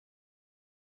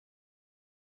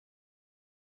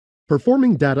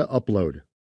Performing data upload.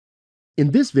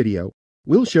 In this video,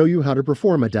 we'll show you how to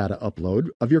perform a data upload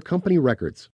of your company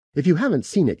records. If you haven't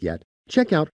seen it yet,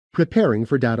 check out Preparing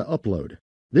for Data Upload.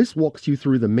 This walks you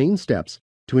through the main steps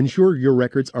to ensure your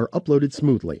records are uploaded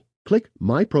smoothly. Click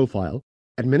My Profile,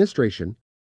 Administration,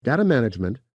 Data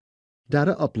Management,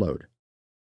 Data Upload.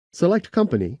 Select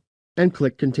Company and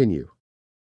click Continue.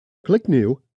 Click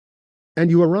New, and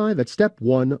you arrive at Step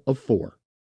 1 of 4.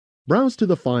 Browse to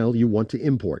the file you want to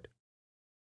import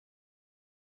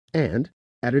and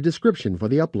add a description for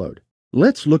the upload.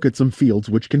 Let's look at some fields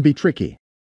which can be tricky.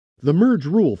 The Merge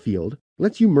Rule field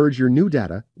lets you merge your new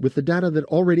data with the data that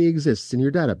already exists in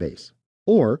your database,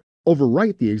 or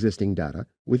overwrite the existing data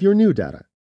with your new data.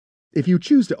 If you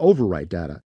choose to overwrite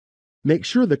data, make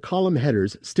sure the column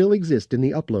headers still exist in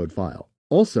the upload file.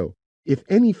 Also, if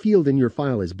any field in your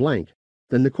file is blank,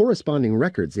 then the corresponding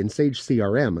records in Sage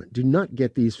CRM do not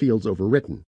get these fields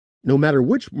overwritten. No matter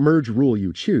which merge rule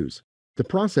you choose, the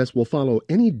process will follow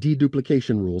any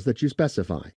deduplication rules that you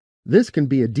specify. This can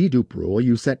be a dedupe rule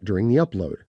you set during the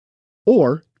upload.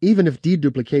 Or, even if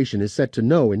deduplication is set to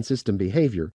no in system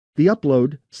behavior, the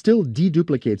upload still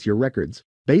deduplicates your records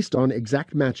based on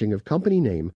exact matching of company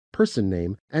name, person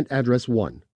name, and address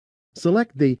 1.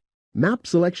 Select the Map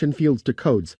Selection Fields to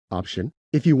Codes option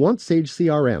if you want Sage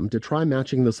CRM to try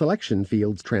matching the selection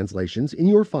fields translations in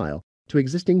your file to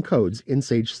existing codes in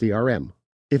Sage CRM.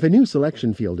 If a new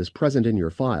selection field is present in your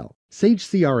file, Sage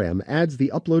CRM adds the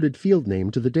uploaded field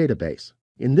name to the database.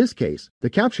 In this case, the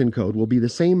caption code will be the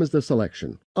same as the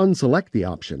selection. Unselect the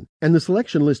option, and the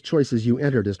selection list choices you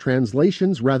entered as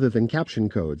translations rather than caption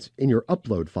codes in your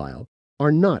upload file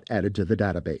are not added to the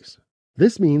database.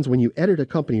 This means when you edit a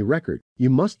company record, you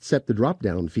must set the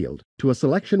drop-down field to a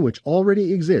selection which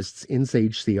already exists in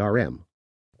Sage CRM.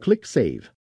 Click Save.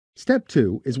 Step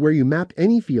 2 is where you map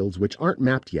any fields which aren't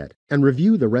mapped yet and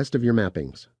review the rest of your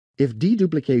mappings. If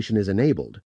deduplication is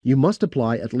enabled, you must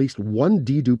apply at least one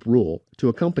dedupe rule to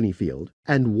a company field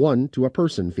and one to a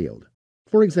person field.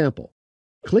 For example,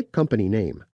 click Company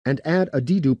Name and add a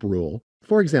dedupe rule,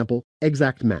 for example,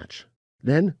 exact match.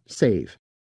 Then save,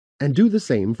 and do the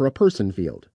same for a person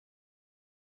field.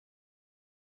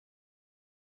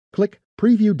 Click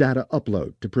Preview Data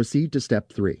Upload to proceed to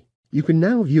Step 3. You can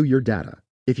now view your data.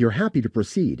 If you're happy to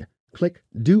proceed, click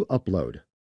Do Upload.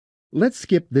 Let's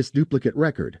skip this duplicate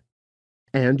record.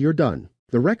 And you're done.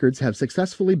 The records have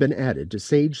successfully been added to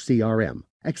Sage CRM,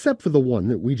 except for the one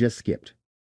that we just skipped.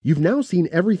 You've now seen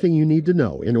everything you need to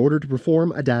know in order to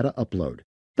perform a data upload.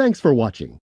 Thanks for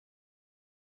watching.